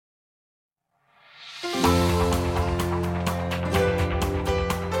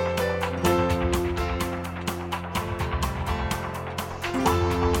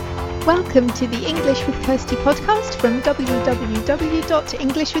Welcome to the English with Kirsty podcast from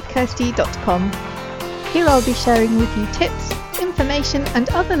www.englishwithkirsty.com. Here I'll be sharing with you tips, information and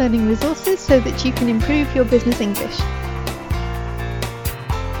other learning resources so that you can improve your business English.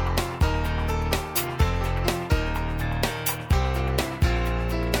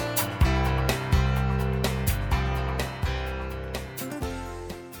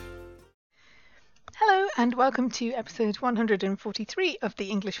 And welcome to episode 143 of the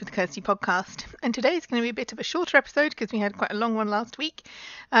English with Kirsty podcast. And today is going to be a bit of a shorter episode because we had quite a long one last week.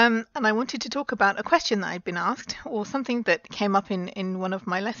 And I wanted to talk about a question that I'd been asked, or something that came up in one of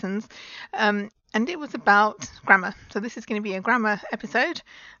my lessons. And it was about grammar. So this is going to be a grammar episode.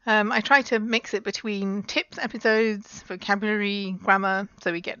 I try to mix it between tips episodes, vocabulary, grammar,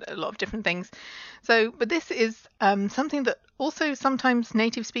 so we get a lot of different things. But this is something that also sometimes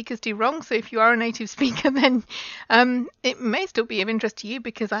native speakers do wrong. So if you are a native speaker, then it may still be of interest to you,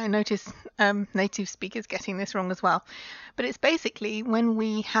 because I notice native speakers getting this wrong as well. But it's basically when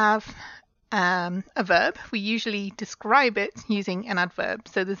we have a verb, we usually describe it using an adverb.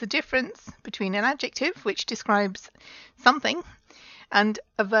 So there's a difference between an adjective, which describes something, and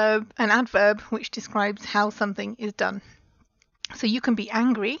an adverb, which describes how something is done. So you can be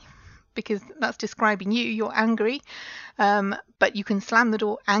angry, because that's describing you, you're angry, but you can slam the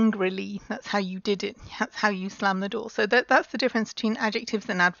door angrily. That's how you did it. That's how you slam the door. So that's the difference between adjectives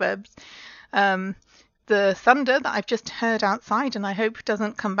and adverbs. The thunder that I've just heard outside, and I hope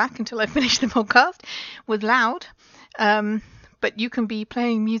doesn't come back until I finish the podcast, was loud, but you can be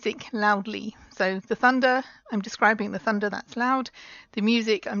playing music loudly. So the thunder, I'm describing the thunder, that's loud. The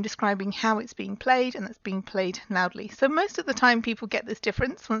music, I'm describing how it's being played, and that's being played loudly. So most of the time people get this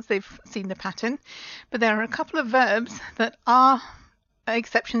difference once they've seen the pattern, but there are a couple of verbs that are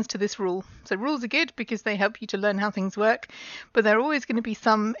exceptions to this rule. So rules are good because they help you to learn how things work, but there are always going to be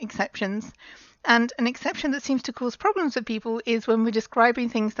some exceptions. And an exception that seems to cause problems for people is when we're describing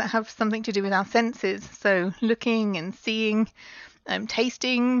things that have something to do with our senses. So looking and seeing,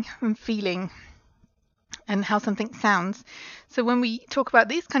 tasting and feeling, and how something sounds. So when we talk about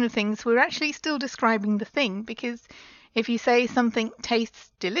these kind of things, we're actually still describing the thing, because if you say something tastes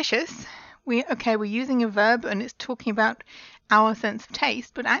delicious, we're using a verb and it's talking about our sense of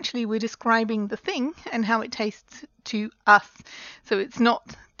taste, but actually we're describing the thing and how it tastes to us. So it's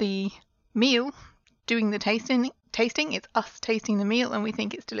not the meal doing the tasting, it's us tasting the meal and we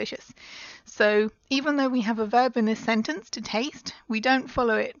think it's delicious. So even though we have a verb in this sentence, to taste, we don't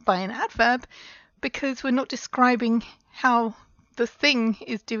follow it by an adverb, because we're not describing how the thing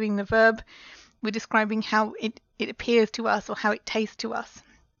is doing the verb. We're describing how it appears to us or how it tastes to us.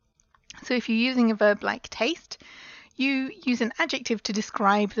 So if you're using a verb like taste, you use an adjective to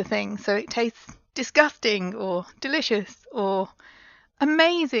describe the thing. So it tastes disgusting or delicious or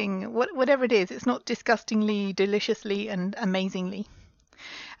amazing, whatever it is. It's not disgustingly, deliciously and amazingly.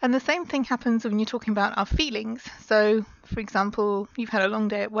 And the same thing happens when you're talking about our feelings. So, for example, you've had a long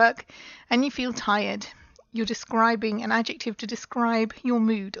day at work and you feel tired. You're describing an adjective to describe your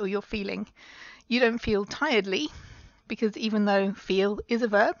mood or your feeling. You don't feel tiredly, because even though feel is a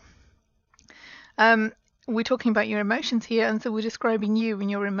verb, we're talking about your emotions here, and so we're describing you in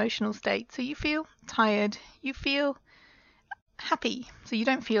your emotional state. So you feel tired, you feel happy. So you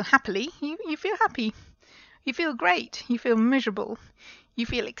don't feel happily, you feel happy. You feel great, you feel miserable, you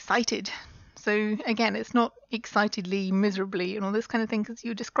feel excited. So again, it's not excitedly, miserably and all this kind of thing, because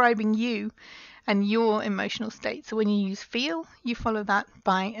you're describing you and your emotional state. So when you use feel, you follow that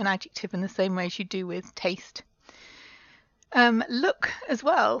by an adjective in the same way as you do with taste. Look as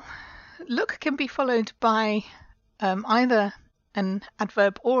well. Look can be followed by either an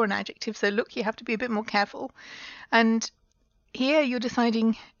adverb or an adjective. So look, you have to be a bit more careful. And here you're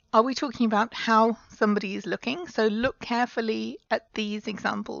deciding, are we talking about how somebody is looking? So look carefully at these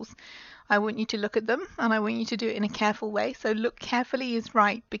examples. I want you to look at them and I want you to do it in a careful way. So look carefully is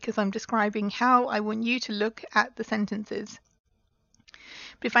right, because I'm describing how I want you to look at the sentences.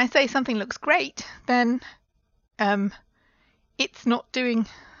 But if I say something looks great, then I'm not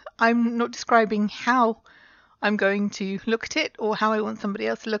describing how I'm going to look at it or how I want somebody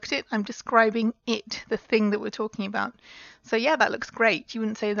else to look at it. I'm describing it, the thing that we're talking about. So yeah, that looks great. You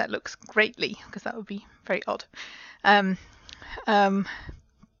wouldn't say that looks greatly, because that would be very odd. And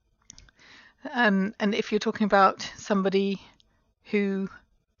if you're talking about somebody who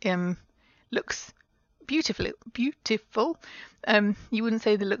looks beautiful, you wouldn't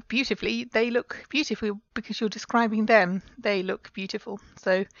say they look beautifully. They look beautiful because you're describing them. They look beautiful.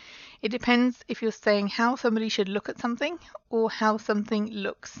 So it depends if you're saying how somebody should look at something or how something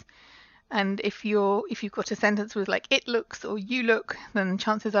looks. And if you've got a sentence with like it looks or you look, then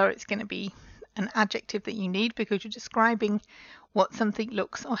chances are it's going to be an adjective that you need because you're describing what something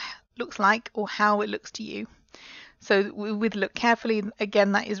looks like or how it looks to you. So with look carefully,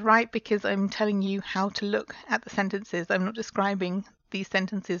 again, that is right because I'm telling you how to look at the sentences. I'm not describing these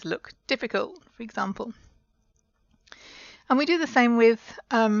sentences look difficult, for example. And we do the same with,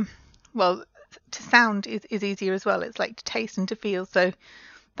 to sound is easier as well. It's like to taste and to feel. So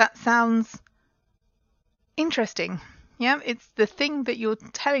that sounds interesting. Yeah, it's the thing that you're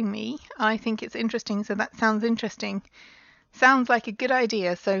telling me. I think it's interesting, so that sounds interesting. Sounds like a good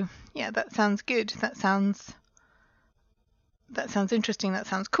idea. So yeah, that sounds good. That sounds interesting. That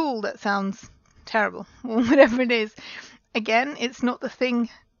sounds cool. That sounds terrible, or whatever it is. Again, it's not the thing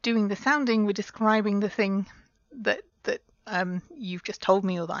doing the sounding. We're describing the thing that you've just told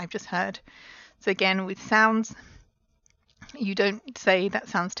me or that I've just heard. So again, with sounds, you don't say that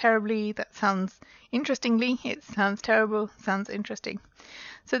sounds terribly, that sounds interestingly. It sounds terrible, sounds interesting.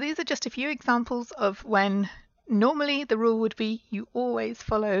 So these are just a few examples of when normally the rule would be you always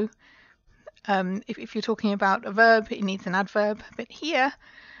follow. If you're talking about a verb, it needs an adverb. But here,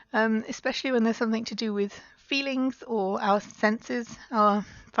 especially when there's something to do with feelings or our senses, our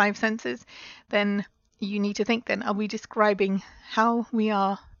 5 senses, then you need to think then, are we describing how we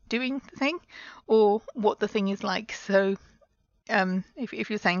are doing the thing or what the thing is like? So if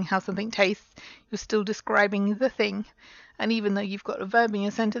you're saying how something tastes, you're still describing the thing. And even though you've got a verb in your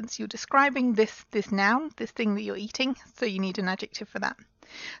sentence, you're describing this noun, this thing that you're eating. So you need an adjective for that.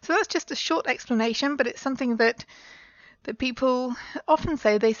 So that's just a short explanation, but it's something that people often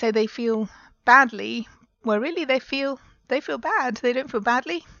say. They say they feel badly, where really they feel bad. They don't feel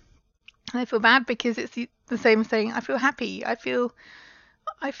badly. They feel bad because it's the same as saying I feel happy. I feel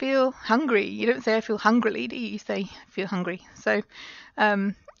hungry. You don't say I feel hungrily, do you? You say I feel hungry. So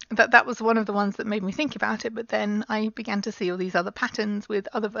that was one of the ones that made me think about it. But then I began to see all these other patterns with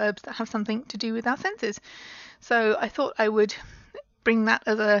other verbs that have something to do with our senses. So I thought I would bring that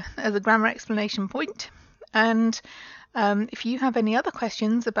as a grammar explanation point. And if you have any other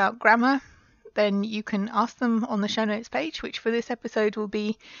questions about grammar, then you can ask them on the show notes page, which for this episode will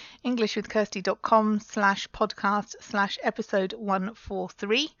be englishwithkirsty.com/podcast/episode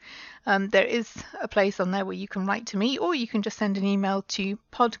 143. There is a place on there where you can write to me, or you can just send an email to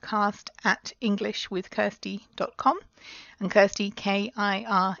podcast@englishwithkirsty.com, and Kirsty,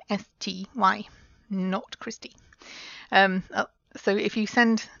 Kirsty, not Christy. So if you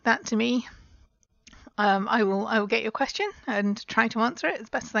send that to me, I will get your question and try to answer it as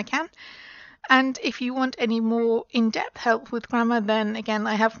best as I can. And if you want any more in-depth help with grammar, then again,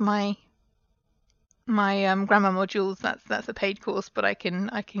 I have my grammar modules. That's a paid course, but I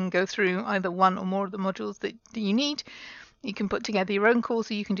can go through either one or more of the modules that you need. You can put together your own course,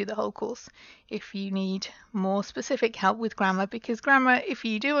 or you can do the whole course if you need more specific help with grammar. Because grammar, if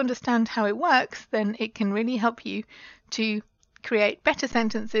you do understand how it works, then it can really help you to create better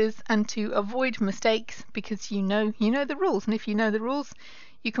sentences and to avoid mistakes, because you know the rules. And if you know the rules,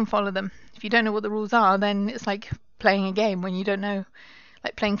 you can follow them. If you don't know what the rules are, then it's like playing a game when you don't know,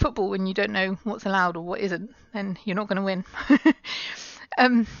 like playing football when you don't know what's allowed or what isn't, then you're not going to win.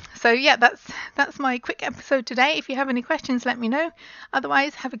 So yeah, that's my quick episode today. If you have any questions, let me know.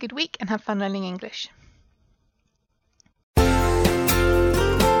 Otherwise, have a good week and have fun learning English.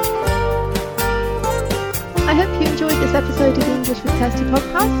 I hope you enjoyed this episode of the English with Kirsty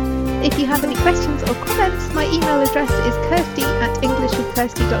podcast. If you have any questions or comments, my email address is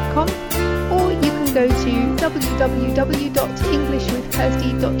kirsty@englishwithkirsty.com, or you can go to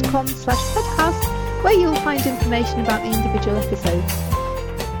www.englishwithkirsty.com/podcast, where you'll find information about the individual episodes.